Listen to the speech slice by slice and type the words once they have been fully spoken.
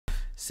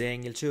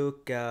생일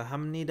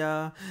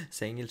축하합니다.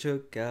 생일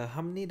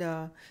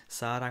축하합니다.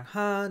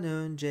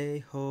 사랑하는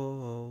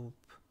J-Hope.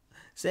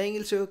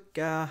 생일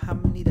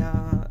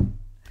축하합니다.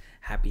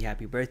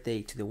 Happy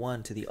birthday to the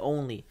one, to the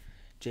only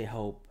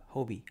J-Hope,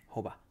 Hobi,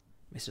 Hoba,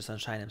 Mr.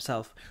 Sunshine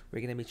himself.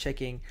 We're going to be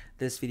checking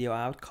this video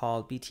out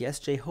called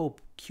BTS J-Hope,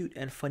 Cute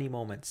and Funny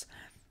Moments.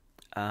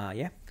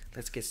 Yeah,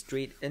 let's get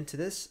straight into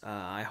this.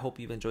 I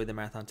hope you've enjoyed the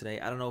marathon today.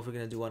 I don't know if we're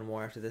going to do one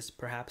more after this,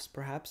 perhaps.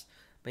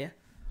 But yeah,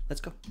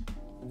 let's go.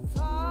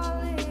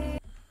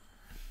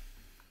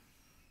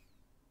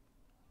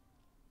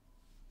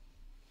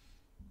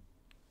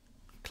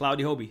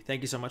 Cloudy Hobi,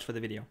 thank you so much for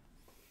the video.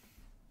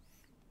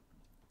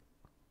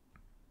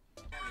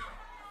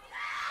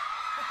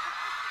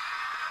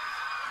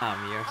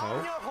 I'm your Hope.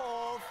 I'm your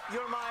Hope.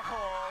 You're my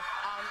Hope.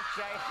 I'm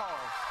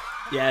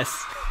J-Hope.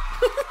 Yes.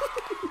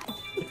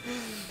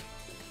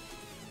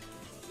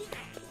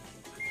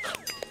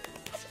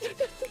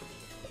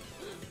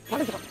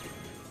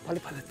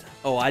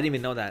 Oh, I didn't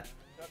even know that.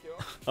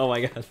 Oh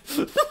my god.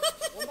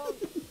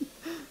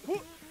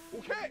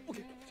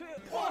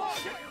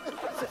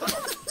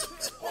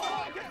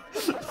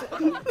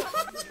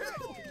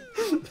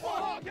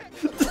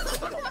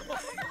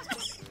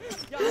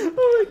 Oh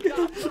my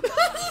god.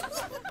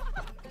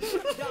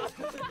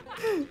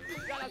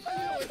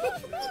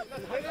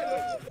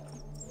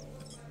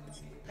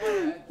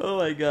 Oh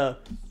my god.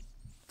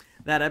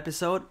 That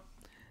episode,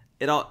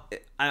 I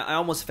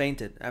almost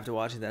fainted after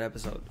watching that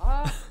episode.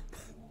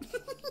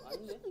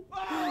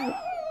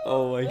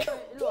 Oh my god.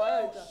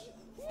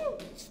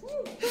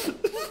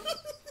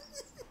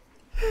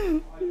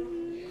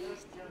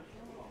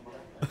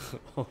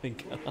 Oh my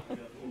god.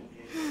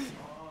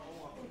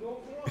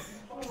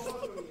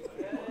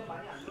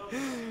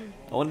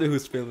 I wonder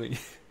who's filming.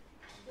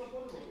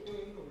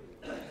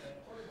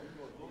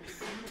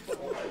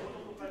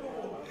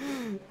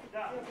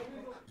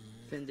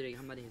 팬들에게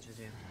한마디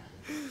해주세요.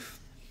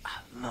 I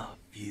love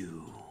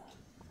you.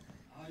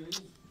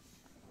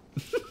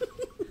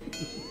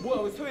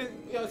 뭐야, 왜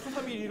태민, 야,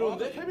 3, 2, 1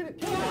 이러는데? 태민이.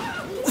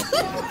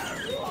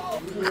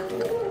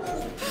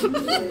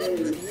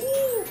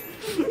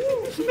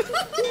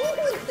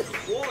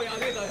 오, 야,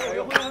 되겠다.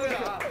 형, 하나, 둘,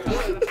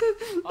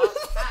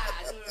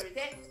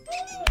 셋.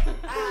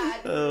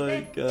 Oh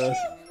my god.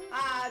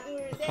 하나,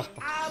 둘, 셋.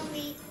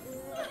 아미.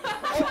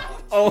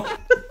 Oh.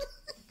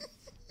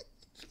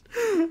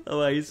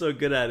 Oh, he's so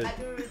good at it. 하나,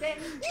 둘, 셋.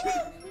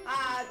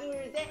 하나,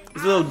 둘, 셋.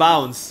 It's a little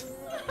bounce.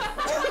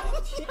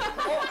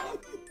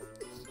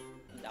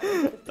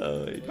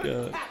 Oh my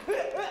god.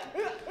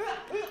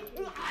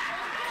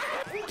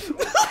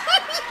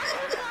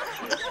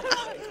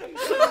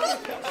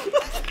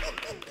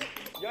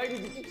 야, 이거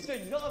느낌 진짜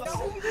이상하다.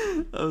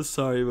 I'm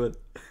sorry, but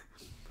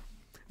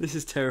this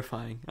is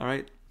terrifying,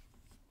 alright?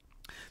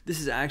 This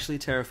is actually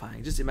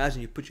terrifying. Just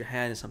imagine you put your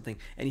hand in something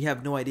and you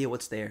have no idea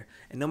what's there.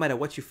 And no matter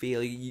what you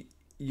feel,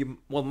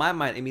 well, my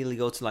mind immediately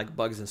goes to like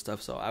bugs and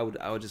stuff, so I would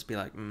just be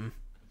like,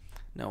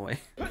 no way.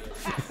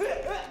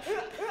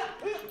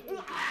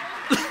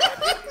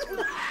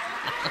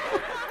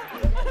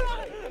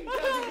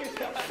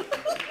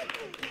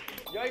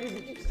 야, 이거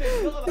느낌 진짜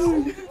이상하다.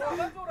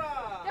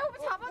 잡아줘라. 야, 오빠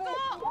잡아줘.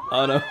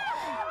 Oh no.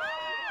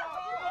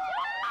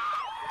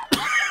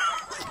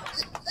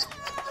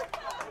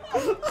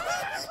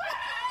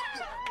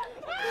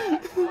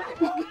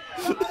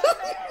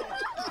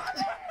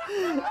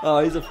 Oh,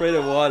 he's afraid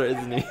of water,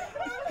 isn't he?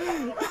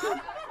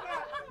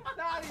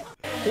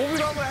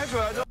 호비도 한번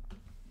해줘야죠.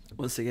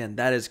 Once again,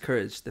 that is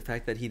courage. The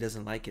fact that he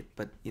doesn't like it,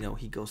 but you know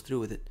he goes through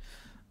with it,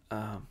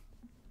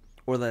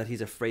 or that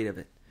he's afraid of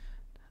it.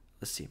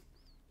 Let's see.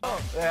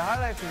 네,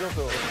 하이라이트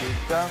줬어.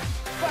 진짜.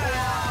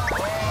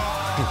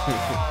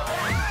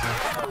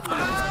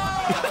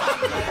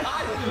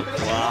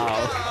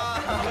 Wow.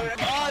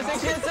 아,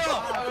 섹시했어.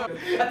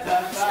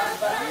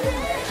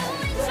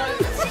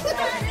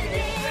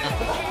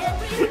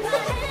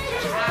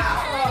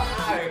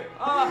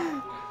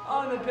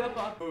 내 배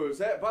아파. 둘,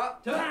 셋, 봐.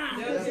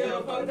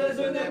 안녕하세요,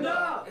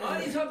 방탄소년단입니다.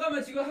 아니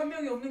잠깐만, 지금 한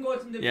명이 없는 것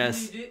같은데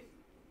Yes. 무슨 일이지?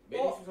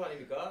 메리 수수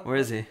아닙니까? Where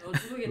is he?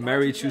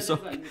 Mary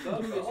Chuseok.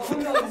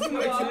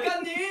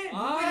 작가님?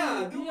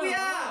 누구야?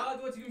 아,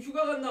 누가 지금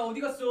휴가 갔나?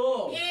 어디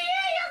갔어? 예,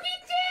 여기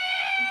있지.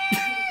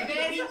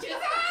 메리 주소.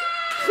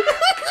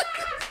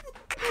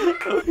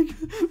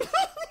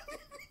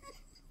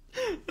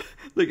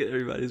 Look at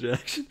everybody's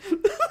reaction.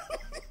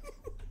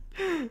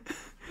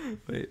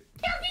 Wait.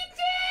 여기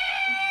있지.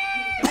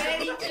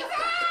 메리 주소.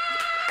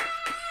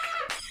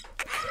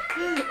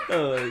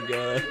 Oh my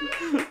god.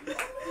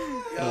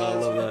 Oh, I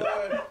love that.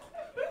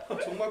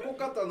 정말 꽃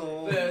같다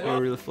너.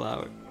 Or the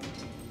flower.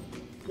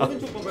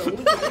 오른쪽 봐봐요.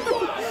 오른쪽.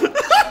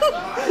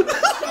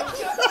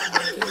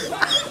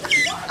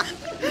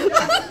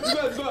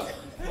 누가?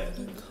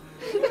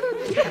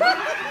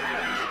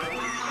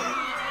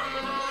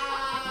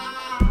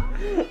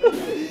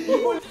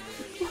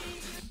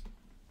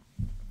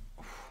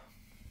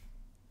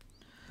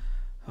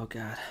 Oh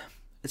god.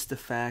 It's the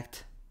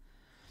fact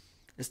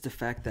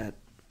that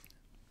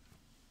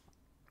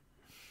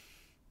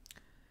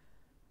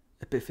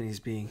Epiphany's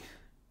being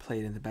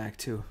played in the back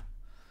too.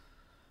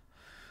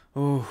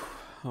 Oh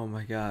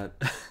my god.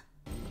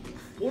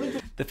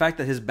 The fact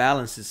that his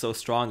balance is so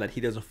strong that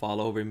he doesn't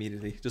fall over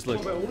immediately. Just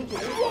look. Oh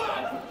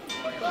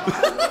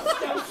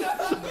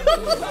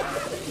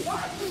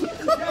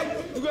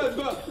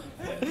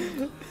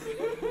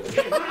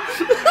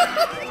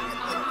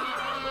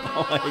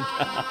my god.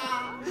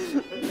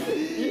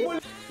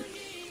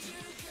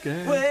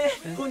 왜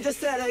혼자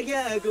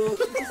살아가고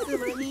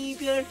있으면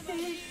이별해.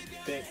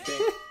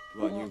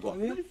 이거 아니야 이거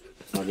아니야?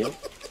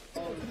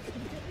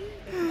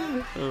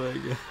 Oh my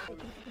god.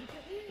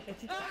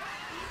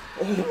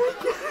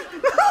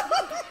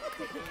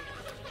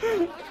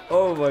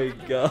 Oh my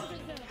god.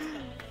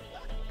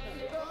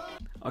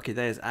 Okay,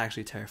 that is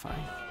actually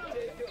terrifying.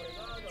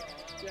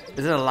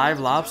 Is it a live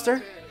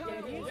lobster?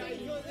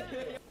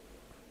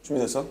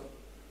 준비됐어?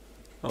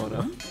 Oh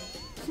no.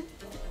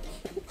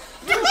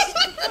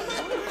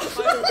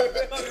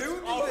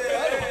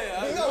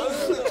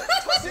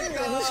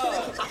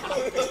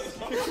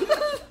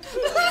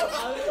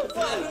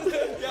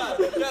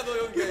 야너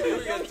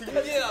여기가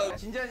등뒤에 나.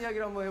 진지한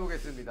이야기를 한번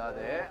해보겠습니다.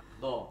 네.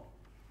 너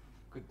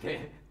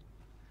그때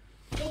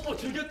뽀뽀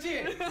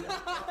즐겼지?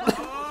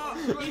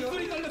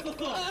 입술이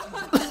떨렸었어.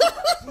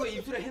 순간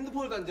입술에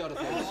핸드폰을 단 줄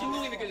알았어.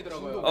 신경이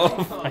느껴지더라고요.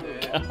 Oh my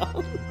god.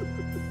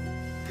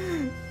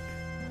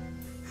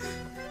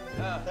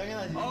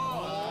 당연하지.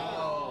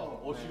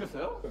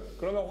 즐겼어요?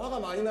 그러면 화가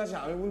많이 나신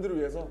아미분들을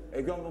위해서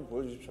애교 한번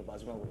보여주십시오.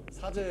 마지막으로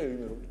사죄의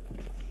의미로.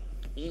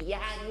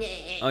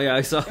 미안해. Oh yeah,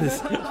 I saw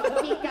this.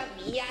 그러니까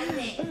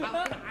미안해.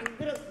 앞으로 안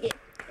그럴게.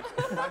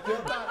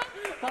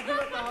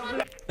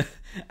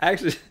 I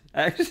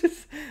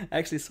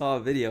actually saw a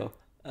video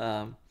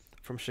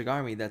from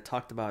Shigarmi that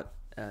talked about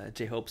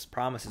J-Hope's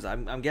promises.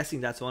 I'm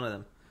guessing that's one of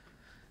them,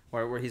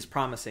 where he's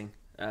promising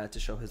to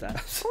show his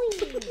abs. 1,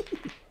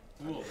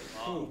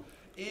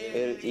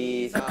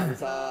 2, 3,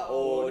 4,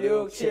 5,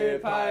 6,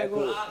 7, 8,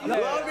 9.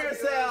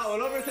 러브일세야.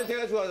 러브일세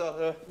제가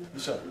좋아하죠.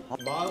 미션.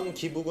 마음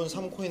기부금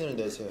 3코인을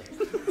내세요.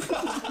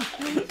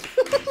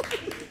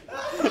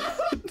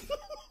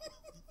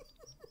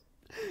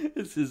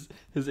 It's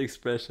his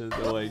expressions.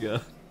 Oh my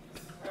god.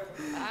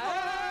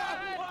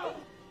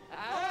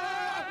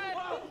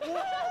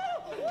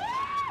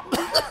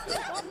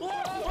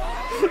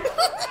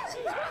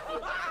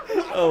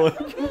 Oh my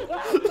god.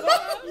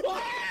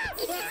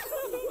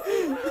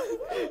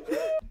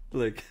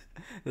 Look,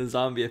 the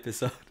zombie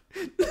episode.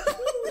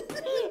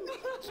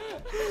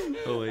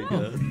 Oh my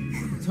god.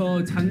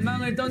 저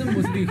잔망을 떠는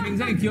모습이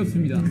굉장히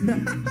귀엽습니다.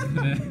 네.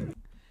 It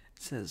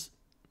says,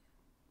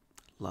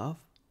 love?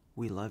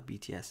 We love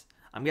BTS.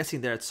 I'm guessing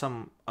they're at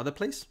some other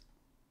place?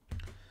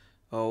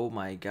 Oh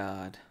my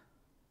god.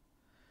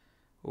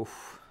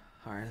 Oof.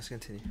 Alright, let's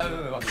continue.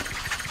 Wow.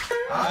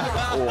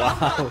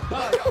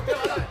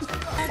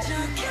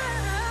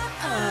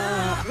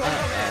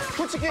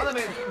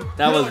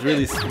 That was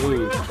really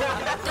smooth. Oh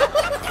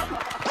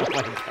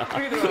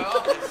my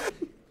god.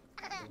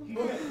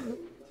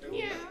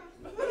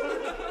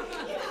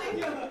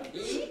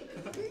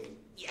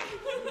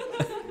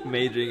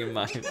 Majoring in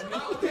mime.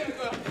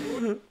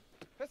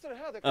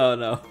 Oh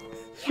no.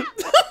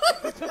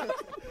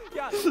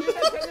 야,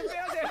 일단 쟤는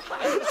빼야 돼.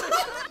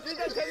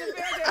 일단 쟤는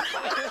빼야 돼.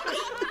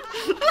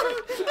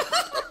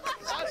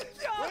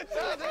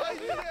 아, 내가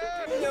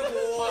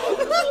이기냐고.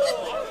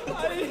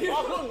 아니,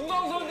 그럼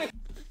누가 웃었는데?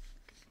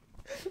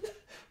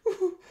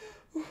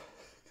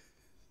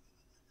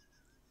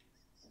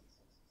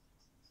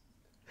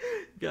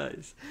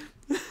 Guys.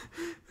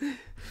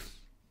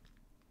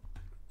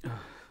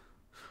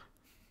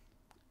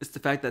 It's the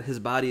fact that his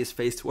body is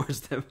faced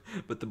towards them,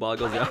 but the ball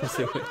goes the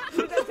opposite way.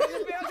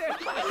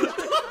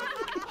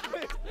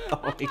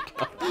 Oh my god.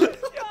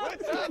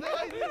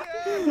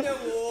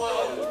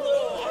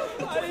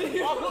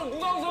 아, 그럼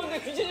누가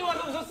웃었는데 귀신이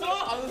와서 웃었어?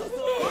 안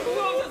웃었어.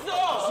 누가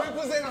웃었어?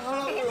 슬픈 생각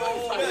하라고요.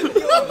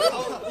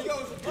 네가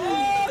웃었어.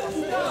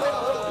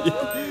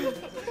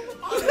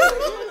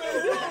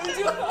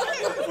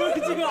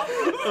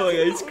 Oh my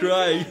god, he's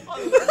crying.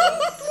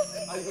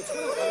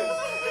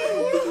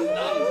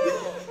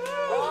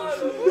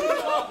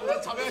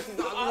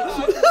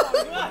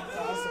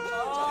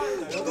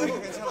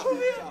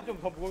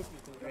 좀더 무거울 수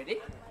있어.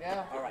 Ready?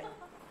 Yeah. Alright.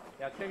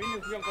 야, 재밌는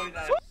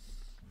구경거리다.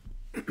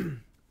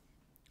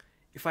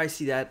 If I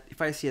see a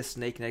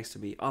snake next to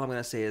me, all I'm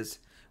gonna say is,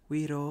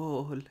 we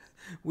roll,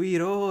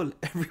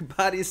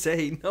 everybody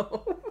say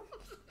no.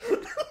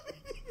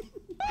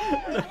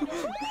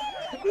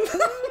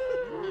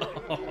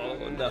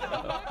 Oh no.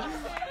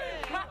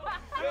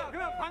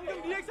 그냥 방금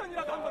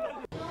리액션이라도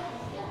한번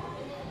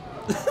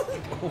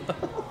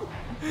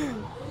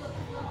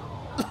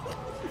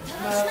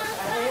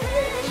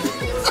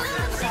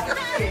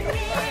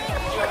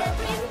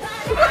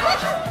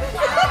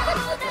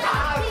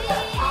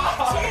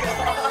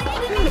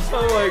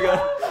Oh my god.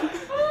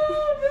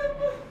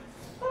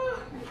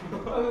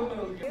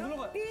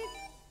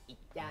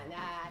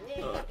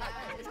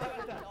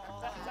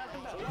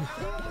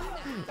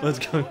 What's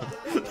going on?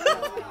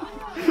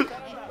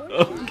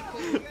 Oh.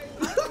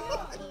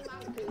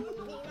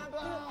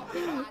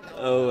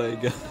 Oh my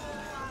god.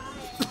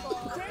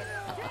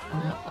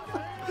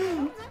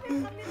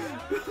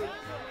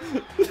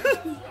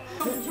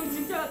 형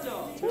진짜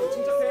왔죠?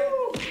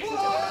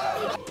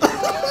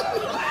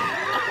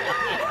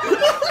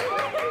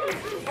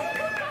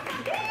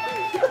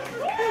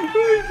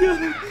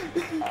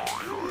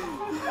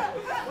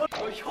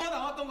 혀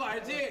나왔던 거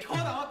알지? 혀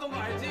나왔던 거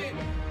알지?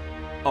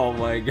 Oh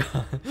my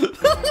god.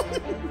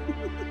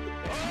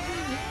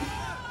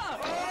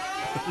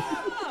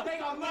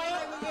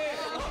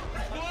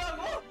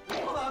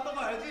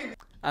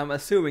 I'm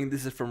assuming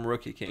this is from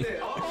Rookie King.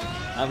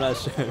 I'm not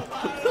sure.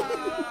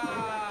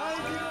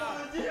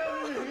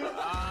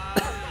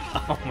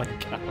 Oh my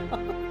god.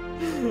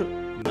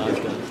 Not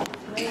good.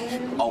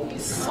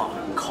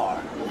 Outside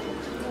car.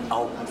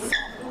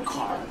 Outside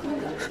car.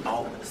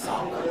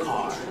 Outside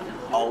car.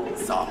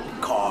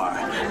 Outside car.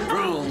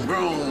 Vroom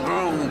vroom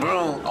vroom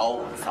vroom.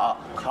 Outside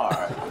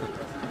car.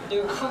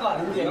 이거 카가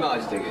아닌데.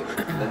 민망하지 되게.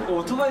 이거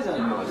오토바이잖아.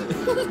 민망하지.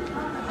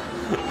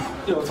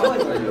 이거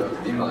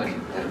오토바이잖아.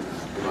 민망하지.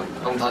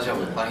 그럼 다시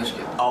한번 딱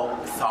해줄게.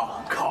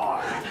 Outside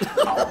car.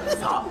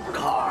 Outside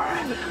car.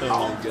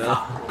 Oh my god.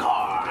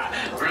 car.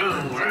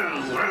 Vroom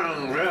vroom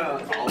vroom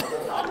vroom.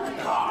 Outside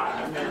car.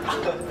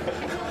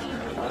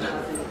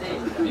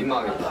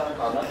 민망하겠다.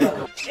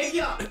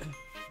 애기야.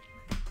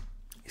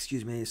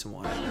 Excuse me, I need some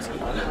water.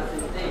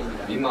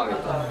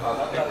 민망하겠다.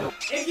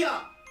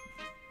 애기야.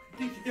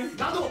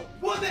 나도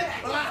원해.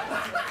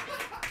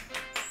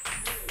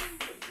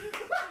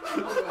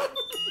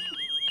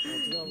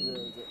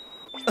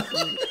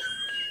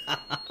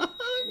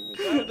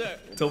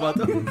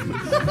 토마토?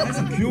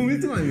 귀여운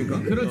 1등 아닙니까?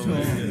 그렇죠.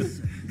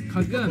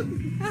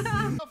 가끔 I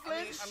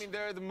mean,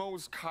 they're the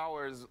most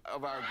cowards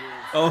of our group.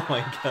 Oh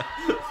my god.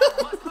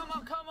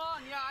 Come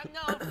on, yeah, I'm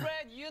not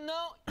afraid, you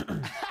know.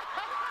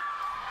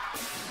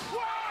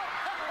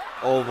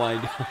 Oh my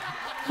god.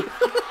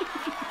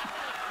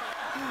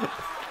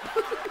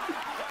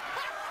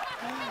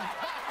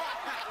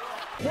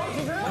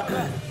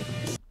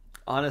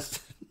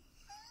 Honest.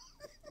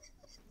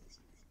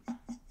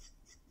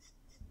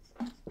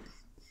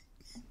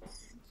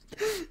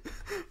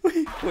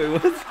 wait,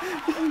 what?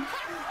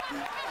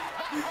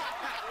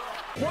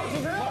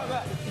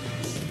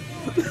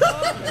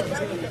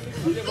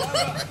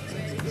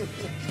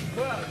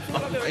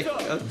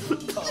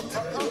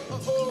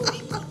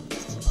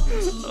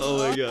 Oh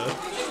my god.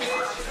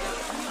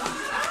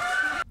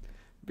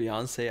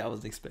 Beyonce, I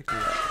wasn't expecting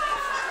that.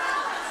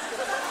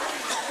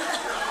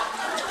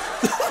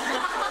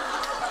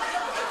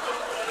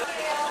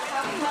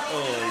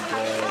 Oh my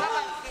god.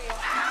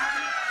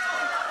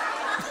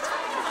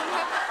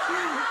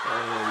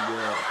 Oh my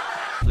god.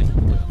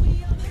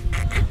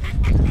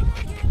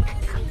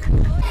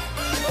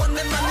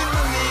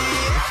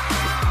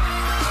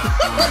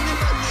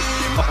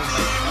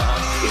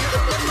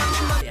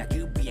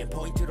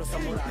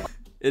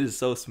 It is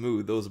so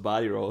smooth, those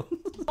body rolls.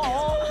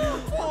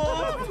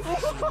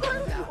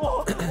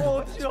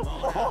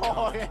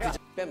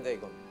 빼면 돼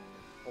이거.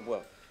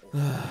 뭐야?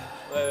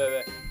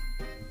 왜?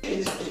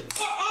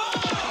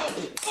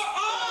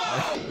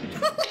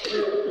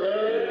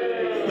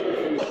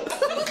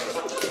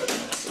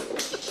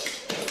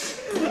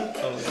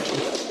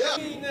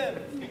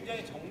 는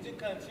굉장히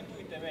정직한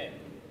친구이기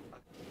때문에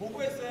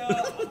보고했어요.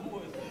 안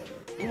보고했어요.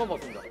 한번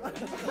봤습니다.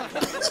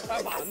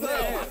 맞네.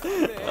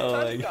 Oh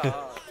my god.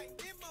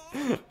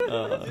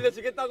 진짜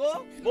지겠다고?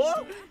 뭐?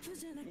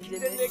 이제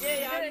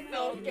내게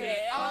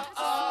약속해.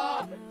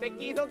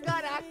 새끼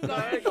손가락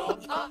걸고.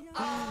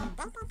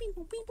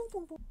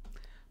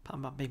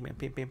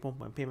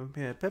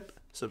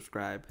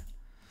 Subscribe.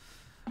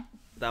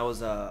 That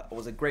was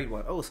a great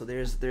one. Oh, so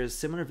there's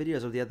similar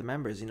videos of the other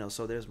members, you know,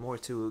 so there's more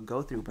to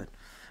go through, but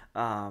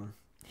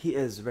he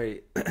is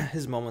very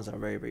his moments are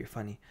very, very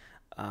funny.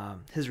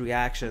 His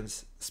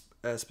reactions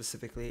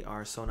specifically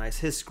are so nice.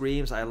 His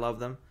screams, I love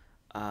them.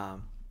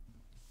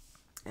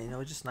 And you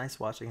know, it's just nice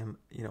watching him,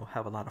 you know,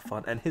 have a lot of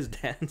fun. And his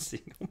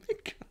dancing, oh my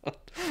god.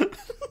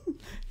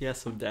 He has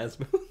some dance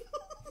moves.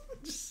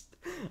 Just,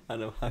 I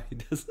don't know how he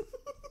does it.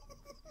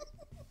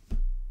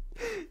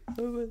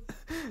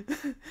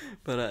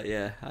 But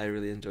yeah, I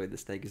really enjoyed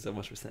this. Thank you so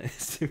much for sending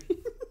this to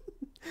me.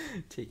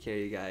 Take care,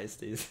 you guys.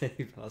 Stay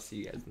safe. I'll see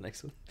you guys in the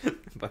next one.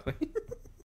 Bye bye.